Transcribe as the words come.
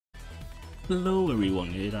Hello everyone,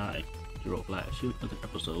 it is I, Zero Flash, here with another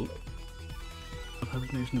episode of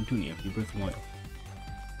Hyperdimension Neptunia, Rebirth 1.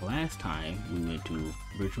 Last time, we went to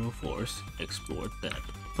Virtual Force, explored that,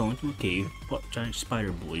 fell into a cave, fought giant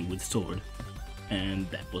spider boy with sword, and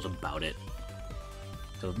that was about it.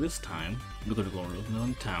 So this time, we're gonna go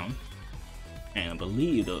around town, and I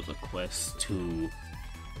believe there was a quest to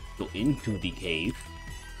go into the cave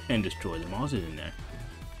and destroy the monsters in there.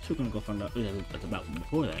 So we're gonna go find out what that's about.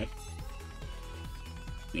 Before that,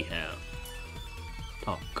 we have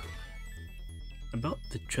talk about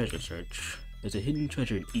the treasure search. There's a hidden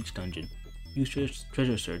treasure in each dungeon. Use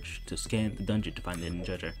treasure search to scan the dungeon to find the hidden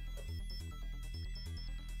treasure.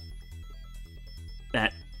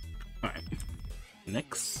 That. Alright.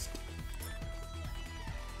 Next.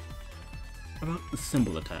 About the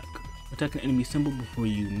symbol attack. Attack an enemy symbol before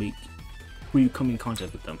you come in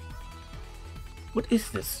contact with them. What is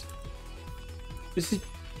this? This is...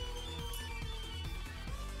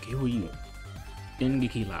 Okay, who are you?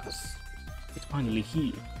 Dengeki Las. It's finally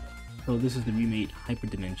here. So this is the remade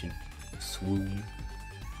Hyperdimension. Swoon.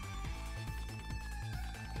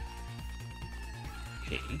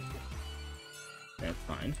 Okay. That's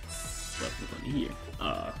fine. What we're going to hear.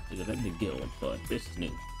 There's a the guild, but this is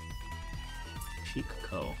new.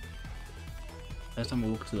 Shikko. Last time I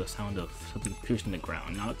woke to the sound of something piercing the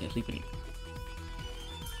ground. Now I can't sleep anymore.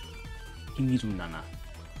 Himizunana.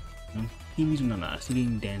 Himizunana, a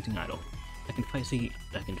singing dancing idol. I can fight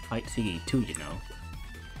Sigi too, you know.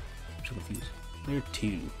 I'm so confused. Where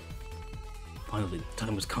to? Finally, the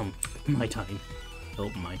time has come. My time. Oh,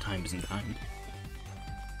 my time isn't kind.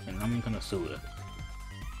 And I'm gonna sue it.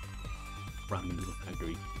 Ramen noodle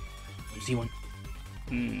factory. You see one?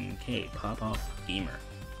 Okay, pop off gamer.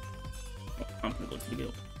 Oh, I'm gonna go to the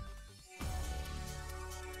guild.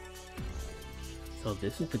 So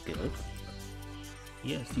this is the guild.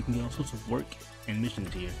 Yes, you can get all sorts of work and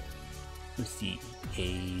missions here. Let's see.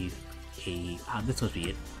 Cave. Ah, this must be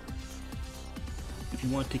it. If you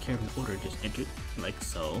want to take care of an order, just enter it like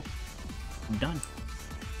so. Done.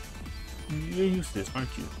 You're used to this, aren't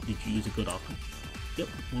you? Did you use a good offer? Yep,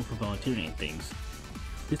 more for volunteering and things.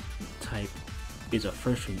 This type is a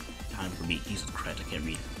first time for me. Jesus Christ, I can't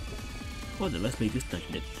read. Well then, let's make this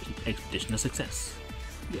dungeon expedition a success.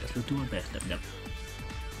 Yes, let's do our best. Yep.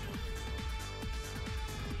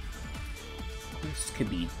 Quests can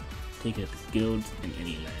be taken at the guilds in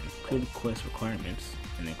any land. Clear the quest requirements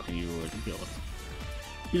and then claim your rewards in guild.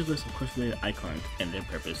 Here's a list of quest related icons and their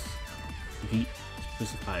purpose. Defeat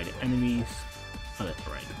specified enemies. Oh, that's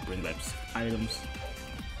right. Bring back items.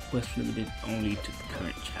 Quests limited only to the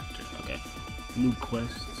current chapter. Okay. New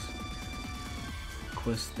quests.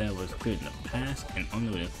 Quests that was cleared in the past and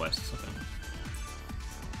unlimited quests. Okay.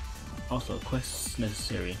 Also, quests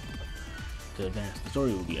necessary to advance the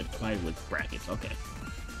story will be applied with brackets. Okay.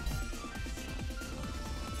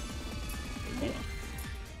 Yeah.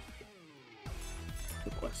 The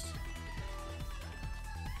quest.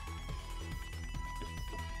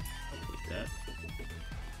 I'll take that.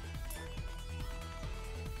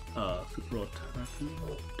 Super Otaku,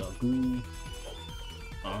 Dagu.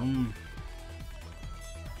 I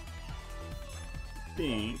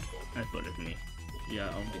think that's better for me. Yeah,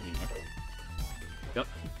 I don't think anymore. Yep.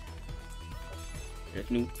 There's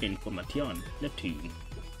new information. Neptune.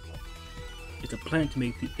 It's a plan to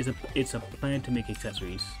make it's a plan to make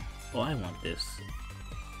accessories. Oh, I want this.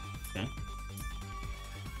 Okay.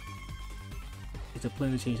 It's a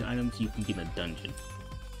plan to change the items you can get in a dungeon.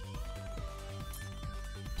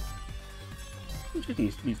 Check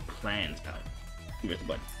these plans out. Here's the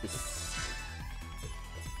button.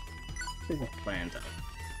 Check the plans out.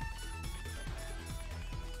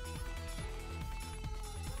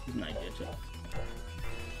 Here's an idea, check.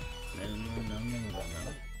 No.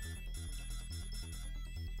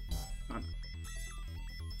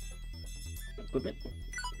 Equipment? I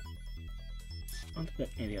don't think I got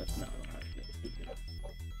anything else now.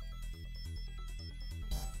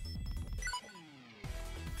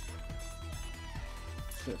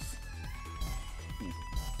 This.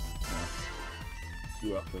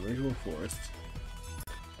 You're off the Virtual Forest.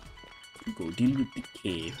 You go deal with the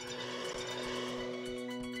cave.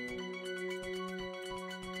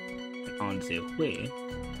 And on the way,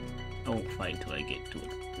 I won't fight till I get to a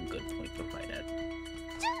good point to fight at.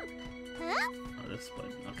 Oh, this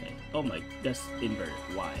button. Okay. Oh my, that's inverted.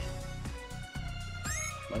 Why?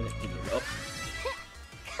 Why is that inverted? Oh.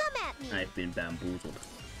 Come at me. I've been bamboozled.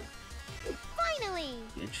 Finally.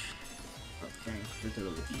 Bitch. Okay, let's do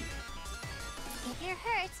it with you. If you're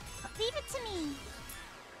hurt, leave it to me.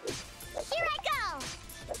 Here I go.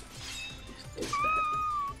 Just do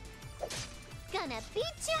that. Gonna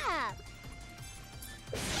beat you up.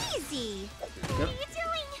 Easy. What are you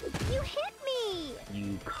doing? You hit me.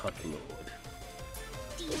 You cucklord.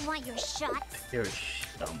 Do you want your shots? You're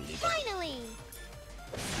unbelievable. Finally.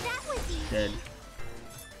 That was easy. Dead.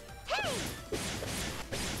 Hey.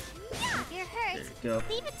 Yeah. If you're hurt, There you go.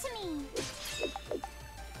 leave it to me.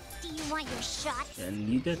 Do you want your shots? And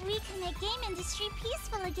you dead. We can make game industry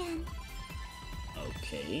peaceful again.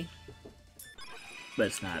 Okay.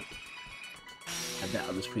 Let's not have that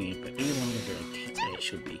other screen, but any longer it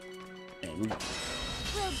should be. And move on.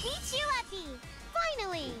 We'll beat you uppy.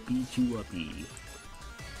 Finally. Beat you uppy.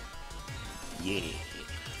 Yeah.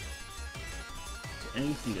 So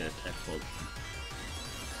anything that attacks both.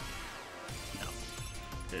 No.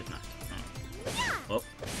 There's not. Yeah. Oh.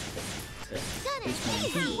 Gonna This hit one you.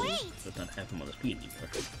 heals, Wait. does not have him on the speed anymore.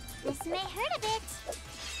 This may hurt a bit.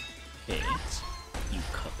 Okay. You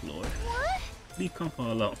cucklord. What? Leave Compa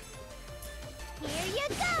alone. Here you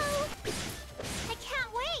go. I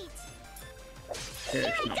can't wait. There's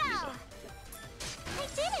Here I no go. I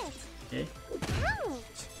did it. Okay.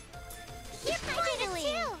 Ouch. Here, finally.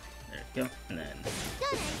 There you go. And then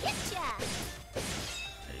Gonna hit ya.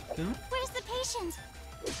 there you go. Where's the patient?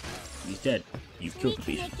 He's dead. You killed the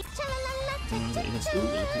We can patient. make it.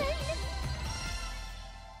 Cha-la-la-la-ta-ta-ta.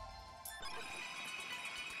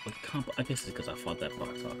 But combo, I guess it's because I fought that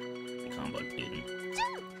box off. The combo didn't.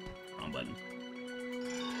 Wrong button.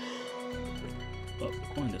 But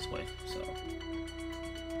we're going this way, so.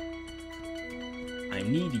 I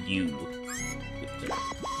need you.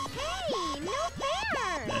 Hey, no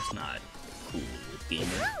fair. That's not cool, gamer.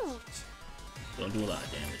 Ouch. Don't do a lot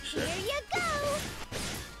of damage, sir. Here you go.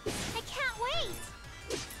 I can't wait.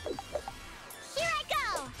 Here I go.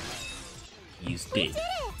 He's We dead. did it.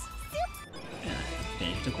 Yeah,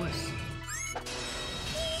 finish the quest.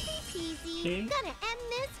 Easy peasy. Okay. Gonna end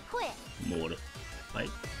this quick. More to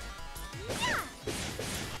fight. Yeah.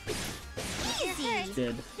 Easy.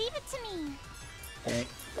 Dead. Leave it to me. Okay.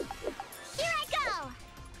 Here I go.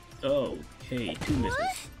 Okay, 2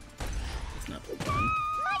 misses. It's not fun.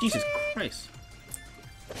 Jesus Christ.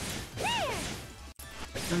 There.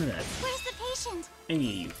 None of that. Where's the patient? Any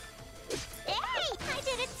of you. Hey, I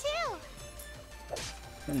did it too.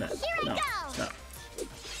 None of that. Here I No. go. Stop.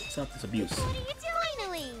 Stop this abuse. What are you doing?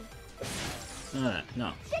 Finally. None of that.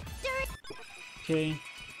 No. Victory. Okay.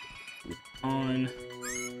 On.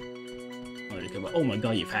 Oh my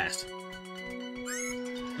god, you're fast.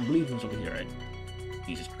 I believe he was over here, right?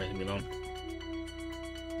 Jesus Christ, leave me alone.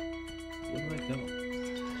 Where do I go?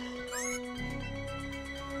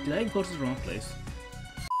 Did I go to the wrong place?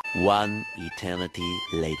 One eternity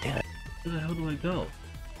later. Where the hell do I go?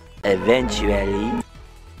 Eventually.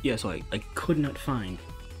 Yeah, so I could not find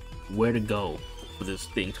where to go for this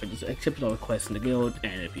thing, so I just accepted all the quests in the guild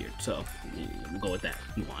and it appeared. So we'll go with that.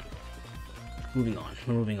 Move on. Moving on.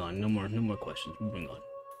 We're moving on. No more questions. Moving on.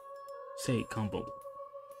 Say, combo.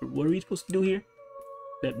 What are we supposed to do here?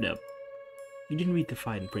 Deb. You didn't read the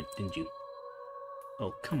fine print, didn't you?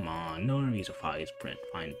 Oh, come on. No one reads a fine print.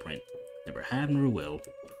 Never have, nor will.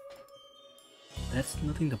 That's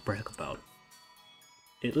nothing to brag about.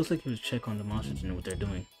 It looks like you should check on the monsters and know what they're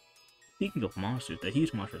doing. Speaking of monsters, the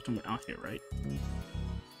huge monster is somewhere out here, right?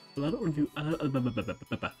 A lot of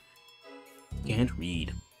can't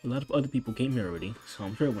read. A lot of other people came here already, so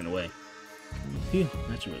I'm sure it went away. Phew,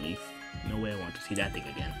 that's a relief. No way I want to see that thing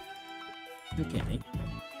again. Okay.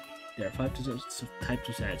 There are 5 types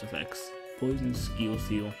of side effects. Poison, skill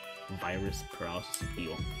seal, virus, paralysis,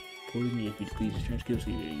 heal. Poison if you decrease your turn skill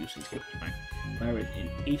seal, you use skill. Fine. Virus in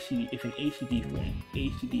HCD, if in HCD form.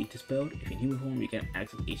 HCD is dispelled. If in human form, you can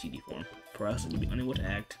access HCD form. Paralysis will be unable to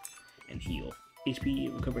act and heal. HP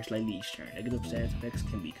recovers slightly each turn. Negative side effects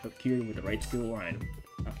can be cured with the right skill or item.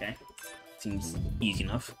 Okay. Seems easy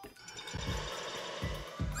enough.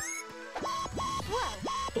 Whoa.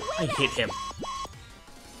 Oh, I hit him.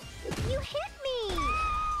 You hit me.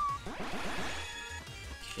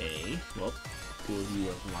 Okay, well, 2 of you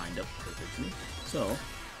have lined up perfectly. So,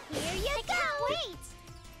 Here you go. Wait.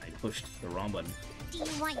 I pushed the wrong button. Do you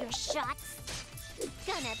want your shots?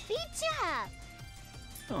 Gonna beat you up.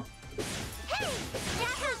 Oh, Hey,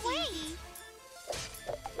 that was easy.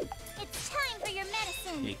 It's time for your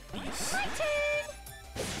medicine. take these. My turn.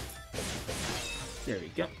 There we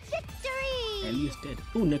go. Victory. And he's dead.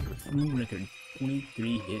 Oh, new record.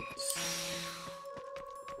 23 hits.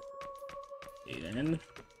 And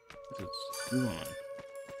let's move on.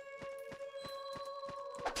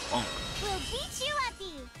 Bonk. We'll beat you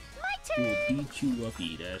uppy. My We'll turn. beat you uppy.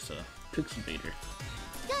 That's a pixel baiter.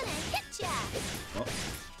 Gonna hit ya. Oh,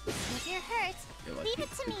 If you're hurt, you're like leave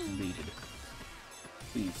it to me. pixel baited.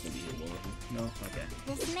 Please let me hit more of them. No? Okay.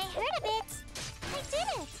 This may hurt a bit. I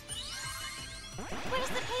did it! Where's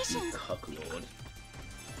the patient? Cuck lord.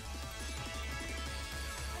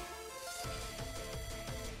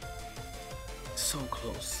 So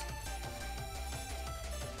close.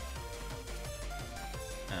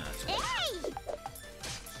 Ah, that's close. Hey!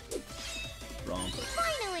 Wrong person.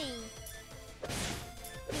 Finally!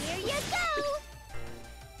 Here you go!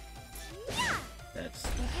 Yeah! That's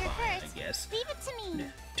If you're fine, hurt, I guess. leave it to me.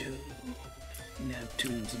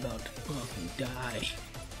 Neptune's about to fucking die.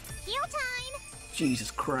 Heal time! Jesus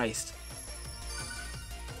Christ.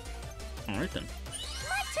 Alright then.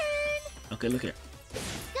 My turn! Okay, look here.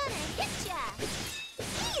 Gonna hit ya!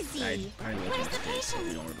 Easy! I will Where's the so we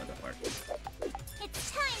patient? don't worry about that part.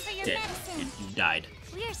 It's time for your Dead. medicine. You died.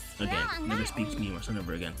 We're strong, Again. Never aren't speak to we? me or son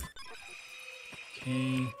ever again.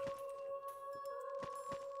 Okay.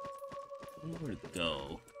 Where'd it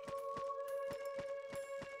go?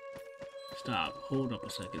 Stop. Hold up a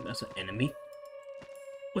second. That's an enemy?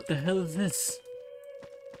 What the hell is this?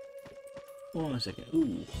 Hold on a second.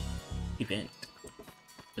 Ooh. Event.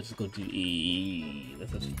 Let's go to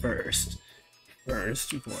let's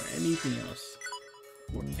first before anything else.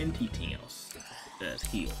 Or anything else. Let's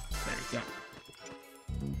heal. There we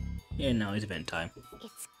go. And now it's event time.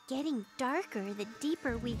 It's getting darker the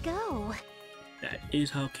deeper we go. That is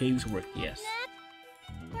how caves work, yes.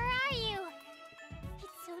 Nep, where are you?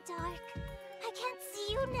 It's so dark. I can't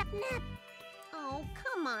see you, Nep Nep. Oh,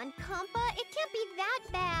 come on, Compa. It can't be that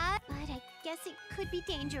bad. But I guess it could be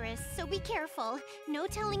dangerous, so be careful. No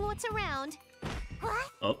telling what's around. What?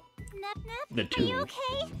 Oh, Nep Nep, the are you two.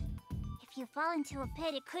 okay? If you fall into a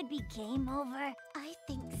pit, it could be game over. I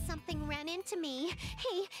think something ran into me.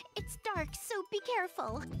 Hey, it's dark, so be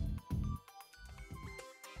careful.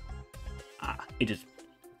 Ah, it just...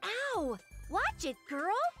 Ow! Watch it,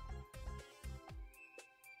 girl!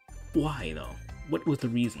 Why, though? What was the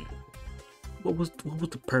reason? What was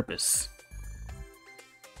the purpose?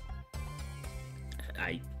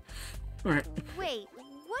 Alright. Wait,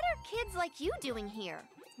 what are kids like you doing here?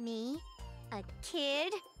 Me? A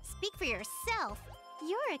kid? Speak for yourself.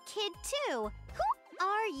 You're a kid too. Who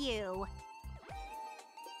are you?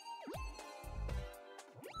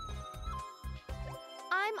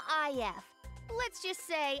 I'm IF. Let's just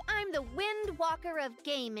say I'm the Wind Walker of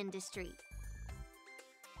game industry.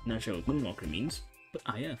 Not sure what Windwalker means, but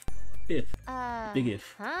IF. If. Big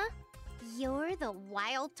if. Huh? You're the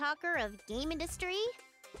wild talker of game industry?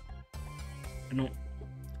 I don't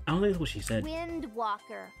think that's what she said. Wind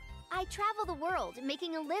Walker. I travel the world,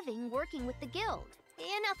 making a living working with the guild.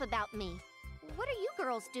 Enough about me. What are you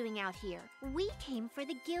girls doing out here? We came for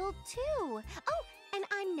the guild too. Oh, and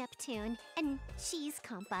I'm Neptune, and she's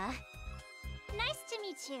Compa. Nice to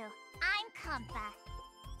meet you. I'm Compa.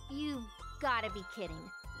 You gotta be kidding.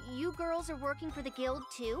 You girls are working for the guild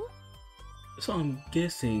too? So I'm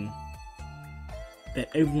guessing that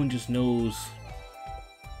everyone just knows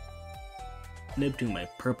Neptune by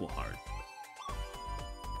Purple Heart.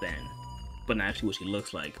 Then, but not actually what she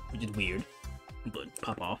looks like, which is weird. But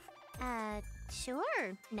pop off.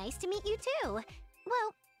 Sure. Nice to meet you too.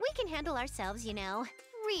 Well, we can handle ourselves, you know.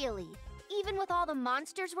 Really? Even with all the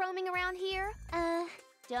monsters roaming around here?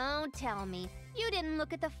 Don't tell me. You didn't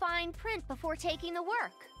look at the fine print before taking the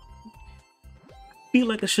work. Feel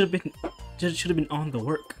like it should have been on the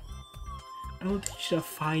work. I don't think you should have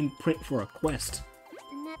fine print for a quest.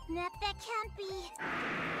 Nep Nep, that can't be.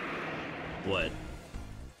 What?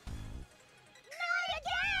 Not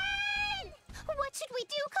again! What should we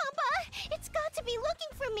do, Compa? It's got to be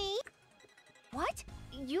looking for me. What?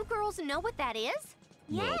 You girls know what that is?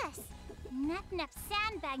 No. Yes. Nep Nep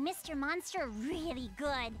sandbag Mr. Monster really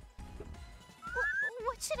good.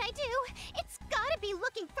 What should I do? It's gotta be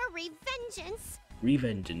looking for revengeance.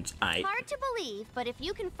 Revengeance, Hard to believe, but if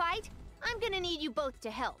you can fight, I'm gonna need you both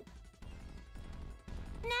to help.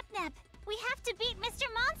 Nep Nep, we have to beat Mr.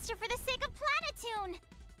 Monster for the sake of Planetoon.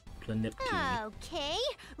 Planeptune. Okay,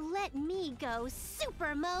 let me go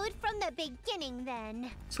super mode from the beginning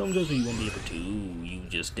then. Some girls you won't be able to. You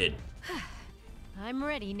just did. I'm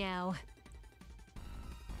ready now.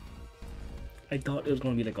 I thought it was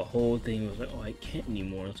gonna be like a whole thing. It was like, oh, I can't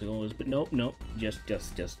anymore. It's like, oh, but nope,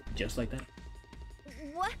 just like that.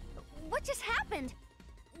 What? What just happened?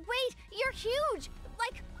 Wait, you're huge!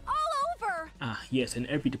 Like, all over! Ah, yes, in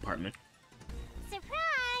every department.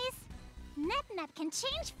 Surprise! Nep Nep can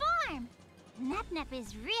change form! Nep Nep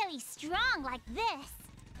is really strong like this.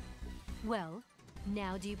 Well,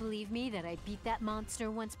 now do you believe me that I beat that monster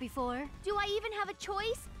once before? Do I even have a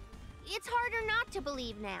choice? It's harder not to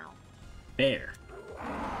believe now. Fair.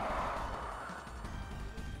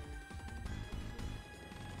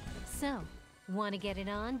 So, want to get it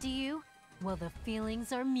on, do you? Well, the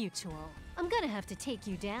feelings are mutual. I'm gonna have to take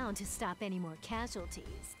you down to stop any more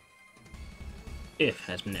casualties. If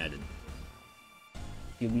has been added.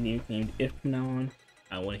 You'll be named if from now on.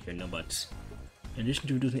 I want to hear no buts. In addition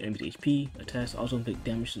to reducing enemies' HP, attacks also inflict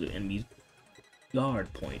damage to the enemy's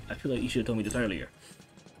guard point. I feel like you should have told me this earlier.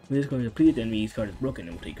 When this going to complete, the enemy's guard is broken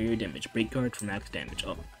and will take greater damage. Break guard for max damage.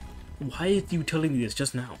 Oh. Why is you telling me this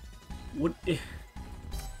just now? What?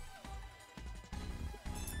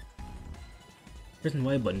 Pressing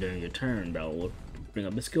Y button during your turn battle will bring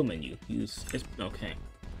up the skill menu. Use it's okay.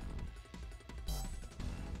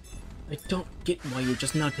 I don't get why you're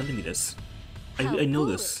just not telling me this. I know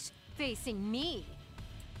this. Facing me.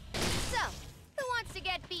 So, who wants to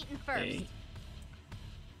get beaten first? Okay.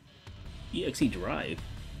 EXE drive.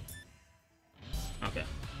 Okay.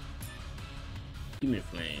 Demon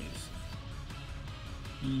flames.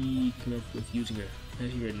 Connect with using your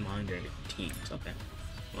energy in mind during teams. Okay.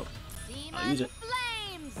 Well, I'll use it.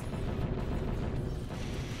 Flames!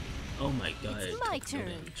 Oh my god. It's my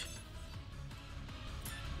turn.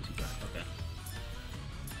 Okay.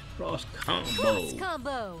 Cross combo. Cross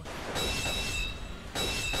combo.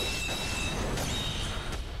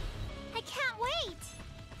 I can't wait!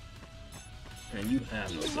 And you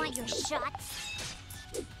have no You want your skills. shots?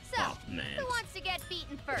 So, Oh, man. who wants to get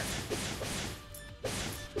beaten first?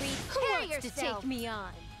 Who Prepare wants to yourself. take me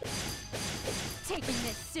on? Taking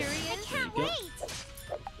this I serious? can't There you wait!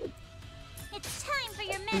 It's time for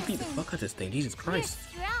your We beat the medicine. fuck out of this thing, Jesus Christ.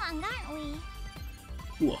 We're strong, aren't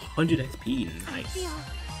we? Ooh, 100 XP, I nice. feel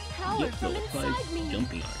Power Get from level 5 inside me.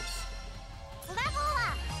 jumping arts. level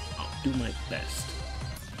up! I'll do my best.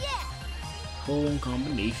 Yeah! Full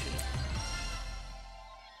combination.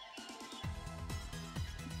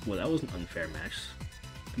 Well, that was an unfair match.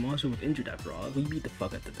 The monster was injured after all. We beat the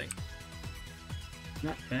fuck out of the thing.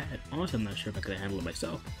 Not bad. Honestly, I'm not sure if I could handle it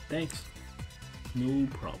myself. Thanks. No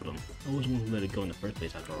problem. I was the one who let it go in the first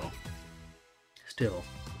place after all. Still,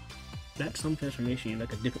 that's some transformation. You're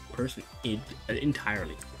like a different person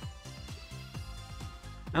entirely.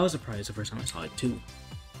 I was surprised the first time I saw it too.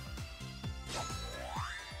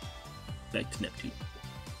 Back to Neptune.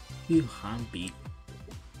 You Han beat.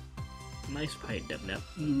 Nice fight, Nep.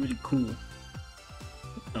 You're really cool.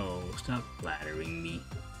 Oh, stop flattering me.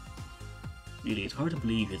 Really, it's hard to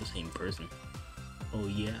believe you're the same person. Oh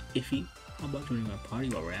yeah, Iffy? How about joining our party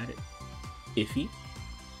while we're at it? Iffy?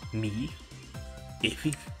 Me?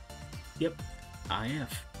 Iffy? Yep,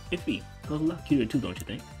 IF. Iffy. That's a lot cuter too, don't you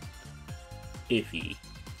think? Iffy.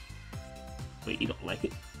 Wait, you don't like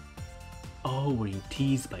it? Oh, were you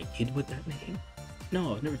teased by a kid with that name?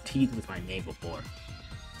 No, I've never teased with my name before.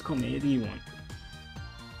 Just call me anything you want.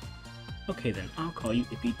 Okay then, I'll call you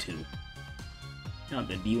Iffy too. Now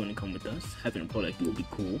then, do you want to come with us? Having a pro like you will be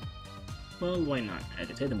cool. Well, why not? As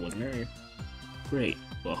I said, the more the merrier. Great.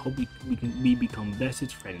 Well, I hope we become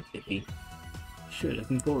bestest friends, Iffy. Sure,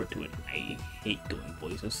 looking forward to it. I hate doing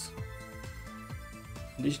voices.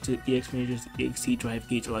 In addition to EX managers, the EXE drive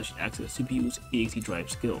gauge allows you to access CPU's EXE drive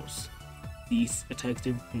skills. These attacks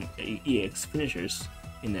differ from EX finishers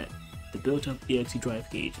in that the built-up EXE drive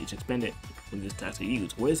gauge is expended when these attacks are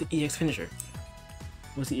used. What is the EX finisher?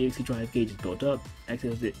 Once the EXE drive gauge is built up,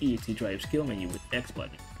 access the EXE drive skill menu with X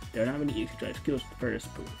button. There are not many EXE drive skills at first,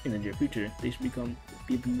 but in the near future, they should be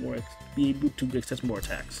able to access more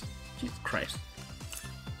attacks. Jesus Christ.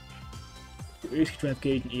 The EXE drive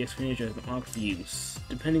gauge and EX finisher have been unlocked for use.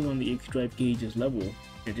 Depending on the EXE drive gauge's level,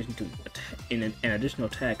 in addition to an additional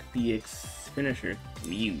attack, the EX finisher can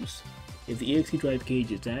be used. If the EXE drive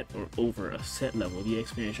gauge is at or over a set level, the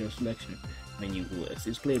EX finisher selection menu will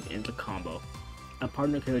display the enter combo. A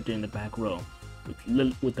partner character in the back row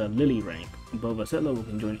with a Lily rank above a set level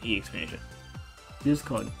can join EX finisher. This is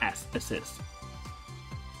called assist.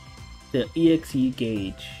 The EXE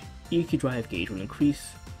drive gauge will increase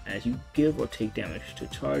as you give or take damage. To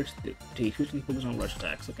charge, to exclusively focus on rush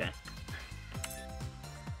attacks. Okay.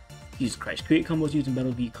 Jesus Christ. Create combos using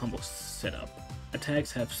Battle V combo setup.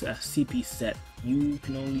 Attacks have a CP set. You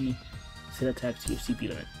can only set attacks to your CP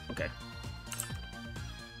limit. Okay.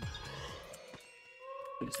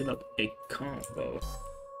 Set up a combo.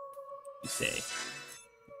 You say.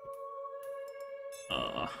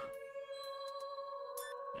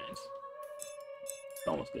 Nice.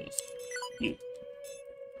 Almost good. You.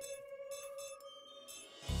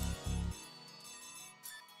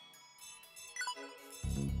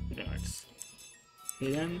 Nice.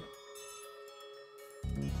 Okay then.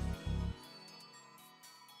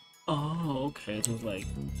 Oh, okay. It was like.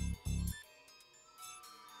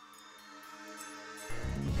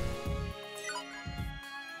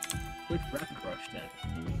 Where'd Rapid Rush then?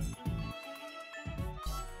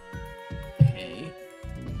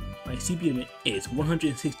 CP limit is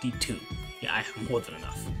 162. Yeah, I have more than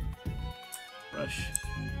enough. Rush.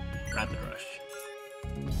 Rapid rush.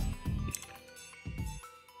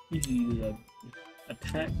 You can use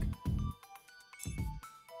attack.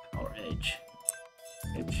 Power edge.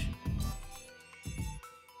 Edge.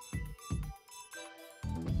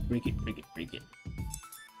 Break it, break it, break it.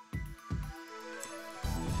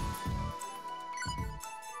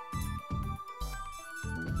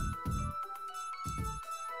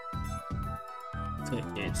 So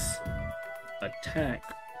it's attack.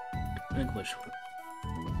 English.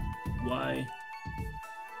 Why?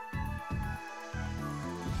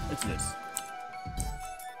 What's this?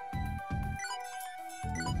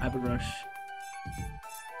 Hyper rush.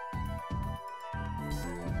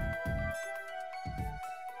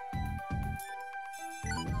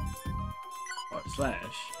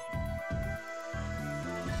 Slash.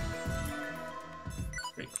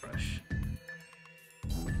 Break crush.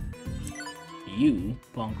 You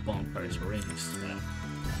bonk bonk first rings.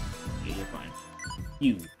 Yeah, you're fine.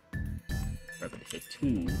 You. Rapid hit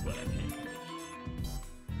 2, but I can't finish.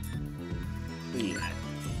 3 that.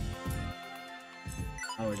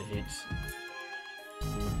 Power to hits.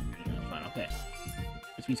 Fine, okay.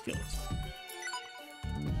 Let's be skills.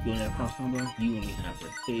 You only have cross combo, you only have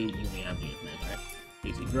first aid, you only have the right?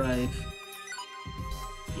 Basic drive.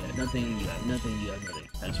 You have nothing, you have nothing, you have nothing.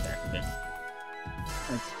 That's fair, okay.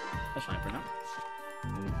 That's fine for now.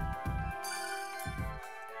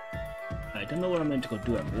 I don't know what I'm meant to go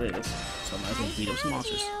do after this, so I might as well beat up some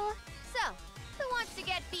monsters. So, who wants to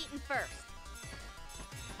get beaten first?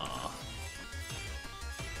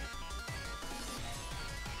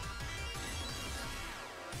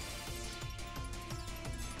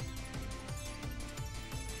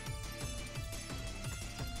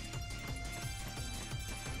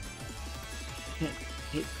 Can't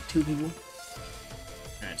hit 2 people.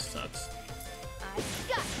 That sucks. I've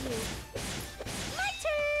got you. My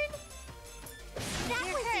turn. That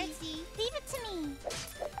was easy. Leave it to me.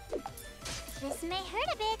 This may hurt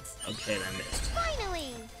a bit. Okay, that missed.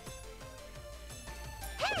 Finally.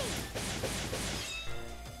 Hey.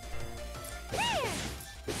 There.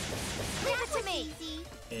 Leave it to me. Easy.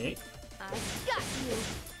 Okay. I've got you.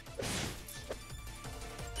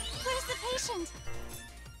 Where's the patient?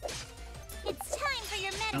 It's time for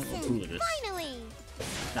your medicine! Finally!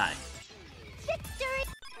 Die. Victory!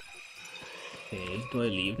 Okay, do I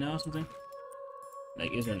leave now or something?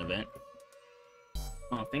 Like, is there an event?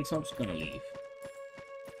 I don't think so, I'm just gonna leave.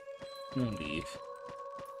 I'm gonna leave.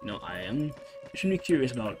 No, I am extremely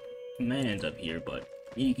curious about Man's up here, but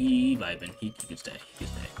he vibing. He can stay. He can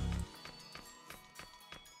stay.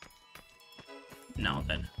 Now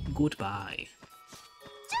then, goodbye.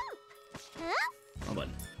 Huh? Oh,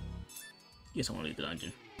 button. Guess I want to leave the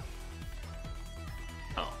dungeon.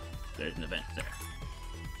 Oh, there's an event there.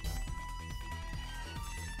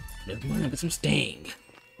 Never mind, I'll get some sting.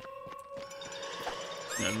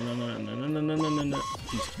 No.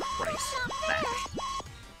 Jesus Christ. Back.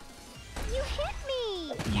 You hit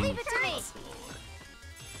me! Leave it to me!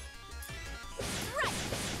 Right!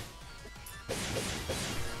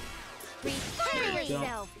 Repair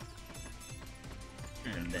yourself!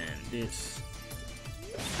 And then this.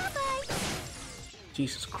 Bye-bye!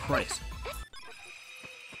 Jesus Christ.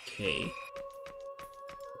 Okay.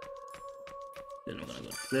 Then I'm gonna go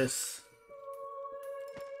to this.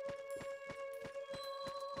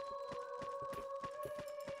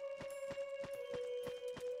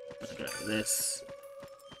 I'm gonna grab this.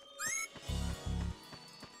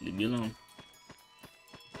 Leave me alone.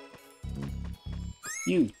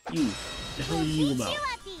 You! The hell are you about?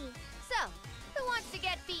 So, who wants to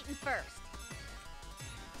get beaten first?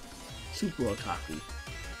 Super otaku.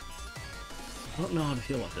 I don't know how to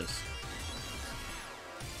feel about this.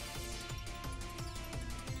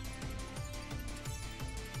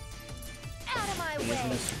 Out of my way!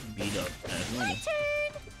 Let's beat up as My normal.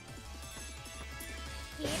 turn!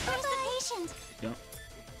 Here comes the patient. Yep.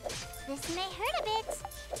 This may hurt a bit.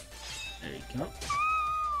 There you go.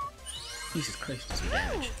 Jesus Christ, that's some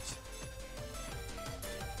damage.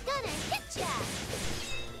 Gonna hit ya!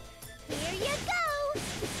 Here you go!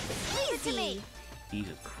 Leave it to me!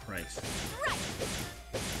 Jesus Christ. Right!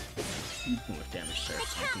 You too much damage, sir. I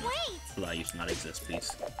can't wait! Allow you to not exist,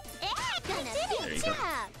 please. Gonna There you hit go. ya!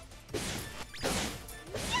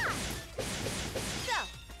 Yeah! So,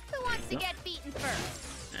 who wants to Yep. get beaten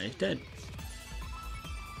first? And he's dead.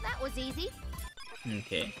 That was easy.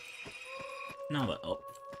 Okay. Now what? Oh.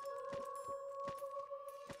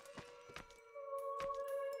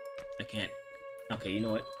 I can't. Okay, you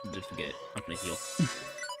know what? Just forget it. I'm gonna heal.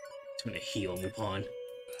 Just gonna heal, move on.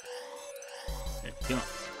 There we go.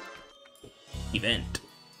 event.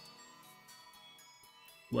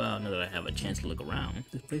 Well, now that I have a chance to look around,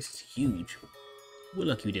 this place is huge. We're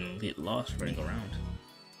lucky we didn't get lost running around.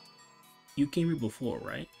 You came here before,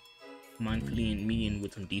 right? Mind filling me in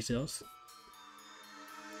with some details?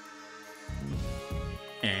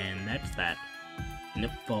 And that's that.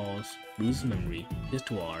 Nip falls, loses memory,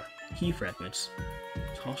 histoire, key fragments.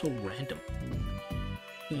 It's also random.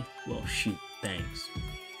 Well, shoot, thanks.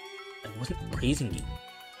 I wasn't praising you.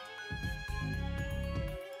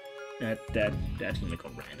 That's gonna make a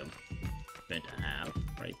random event to have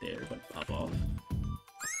right there. Gonna pop off.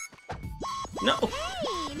 No!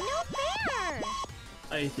 Hey, no fair!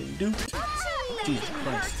 I didn't do it. Jesus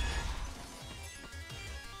Christ.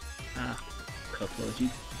 Couple you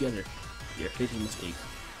together. You're a fatal mistake.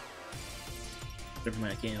 Never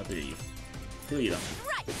mind, I can't help you. Kill you though.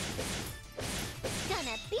 Right!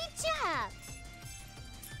 Gonna beat ya up!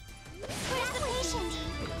 Where's the patient?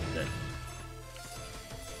 Good.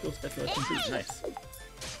 Cool, that's what I think is nice.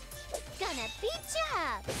 Gonna beat ya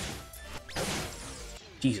up!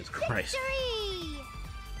 Jesus Christ. Victory!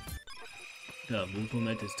 The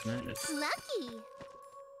movement is tremendous. Lucky!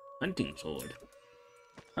 Hunting sword.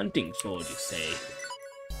 Hunting sword, you say?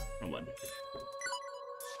 Or what?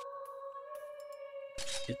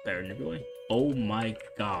 It's better in every way. Oh my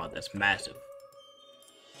god, that's massive.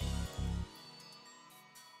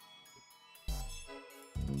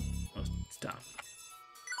 Oh, stop.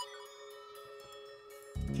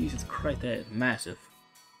 Jesus Christ, that is massive.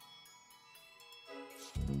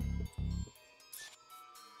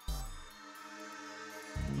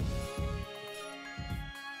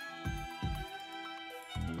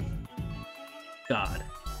 God.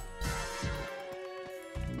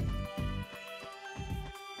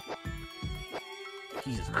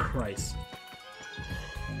 Jesus Christ.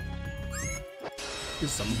 This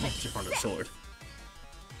is some monster on the sword.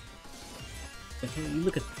 You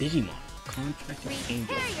look at Digimon. Contracted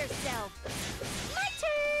angel. Prepare yourself! My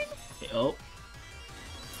turn! Okay, oh.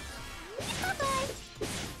 Bye-bye!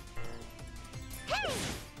 Hey!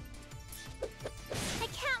 I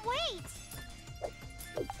can't wait!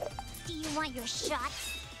 Do you want your shot?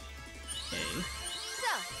 Okay.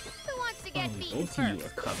 So, who wants to get beaten both of you are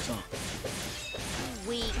cups, huh?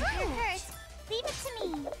 Weak. Hurt. Leave it to me.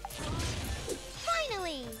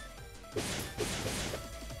 Finally!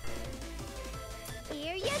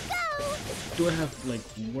 Here you go! Do I have, like,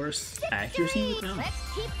 worse accuracy with now? Let's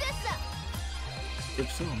keep this up!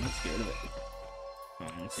 If so, I'm not scared of it.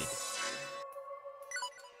 Oh, let's see.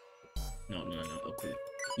 No. Okay.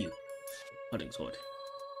 You. Hunting sword.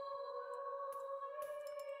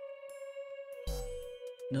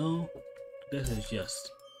 No. This is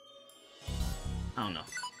just... I don't know.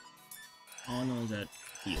 All I know is that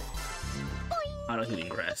heal. Auto healing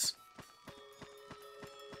grass.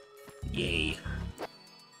 Yay.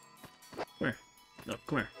 Come here. No,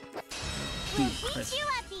 come here. We'll Jesus beat Christ. you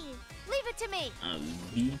up, Eve. Leave it to me. I'll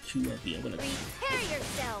beat you up. I'm gonna... Prepare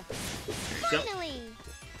yourself. Go. Finally.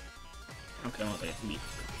 Okay, I'll take me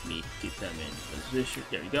get them in position.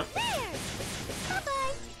 There we go. There.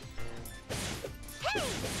 Bye-bye. Hey.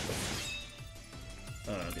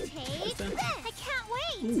 Okay. Take this. I can't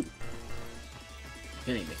wait. Ooh.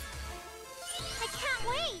 Hitting me. I can't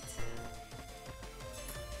wait.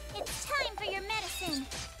 It's time for your medicine.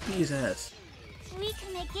 His ass. We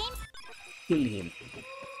can make games. Kill him.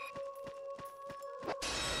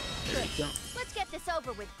 There we go. Let's get this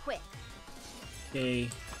over with quick. Okay.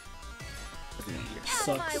 Everything here Out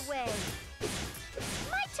of my sucks. way.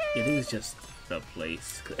 My turn. Yeah, this is just the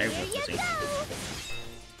place. Cause Here everyone's you missing. go.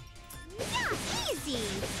 Yeah, easy.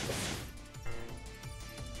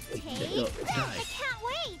 Take Go, this. die. I can't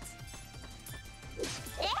wait.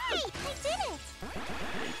 Hey, I did it.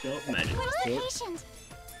 There you go. Magic We're sword. patient.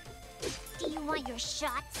 Do you want your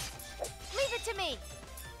shots? Leave it to me.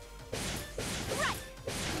 Right.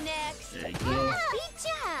 Next. There you go. Beat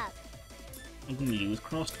ya up. I'm gonna use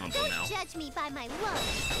cross combo now. Don't judge me by my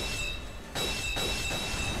looks.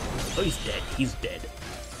 Oh, he's dead. He's dead.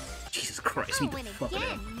 Jesus Christ, I'll beat the win fuck out of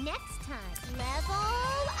him. again next time. Level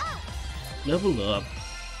up. Level up.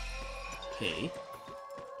 Okay.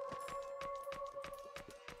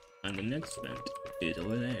 And the next event is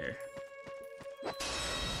over there.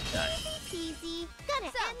 Die. Easy peasy. Gonna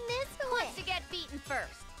end this quick. Who wants to get beaten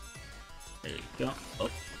first? There you go. Oh.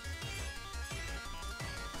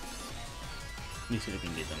 Let me see if I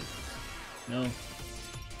can get them. No.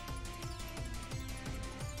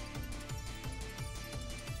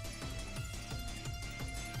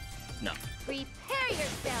 No. Prepare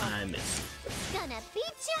yourself. I missed. Gonna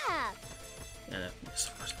beat ya up. And I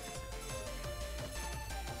missed.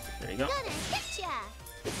 There you go. Gonna hit ya.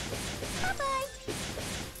 Bye-bye.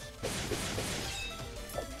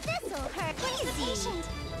 This'll hurt easy.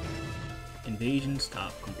 Invasion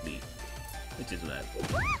stop complete. Which is that?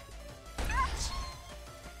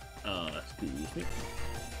 Excuse me.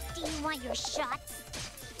 Do you want your shots?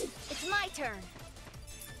 It's my turn.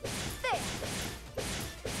 There.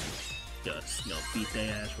 Just, beat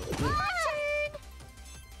their ass real quick. My turn.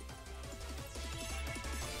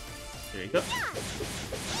 There you go.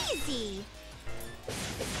 Yeah. Easy.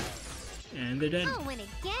 And they're dead. I'll win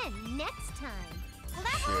again next time. Sure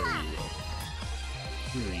Level up.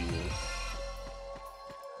 you will. Sure you will.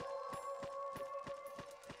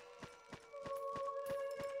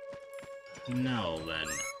 Now then.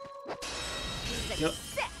 There you go.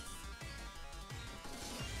 Success.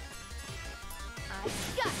 I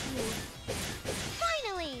got you.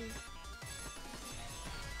 Finally.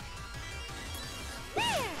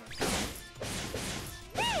 There.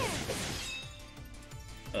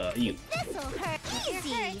 There. You. This'll hurt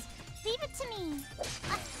easy. Leave it to me.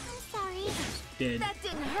 I'm sorry. Dead. That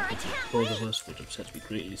didn't hurt. Both of us, which upsets me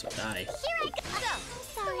greatly, so die. Here I go. I'm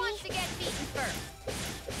sorry. Who wants to get beaten first?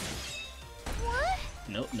 What?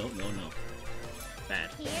 No. Bad.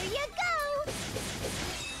 Here you go.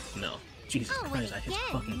 No. Jesus I'll win Christ, I hit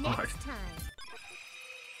again fucking next hard. time.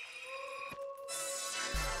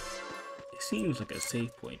 It seems like a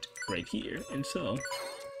save point right here, and so,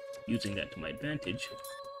 using that to my advantage,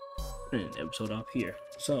 an episode off here.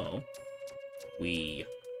 So, we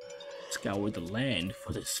scoured the land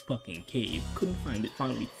for this fucking cave, couldn't find it,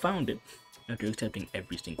 finally found it after accepting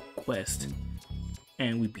every single quest,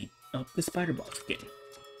 and we beat up the spider boss again.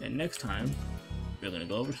 And next time, we're gonna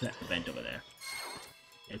go over to that event over there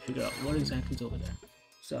and figure out what exactly is over there.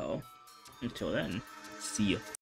 So, until then, see ya.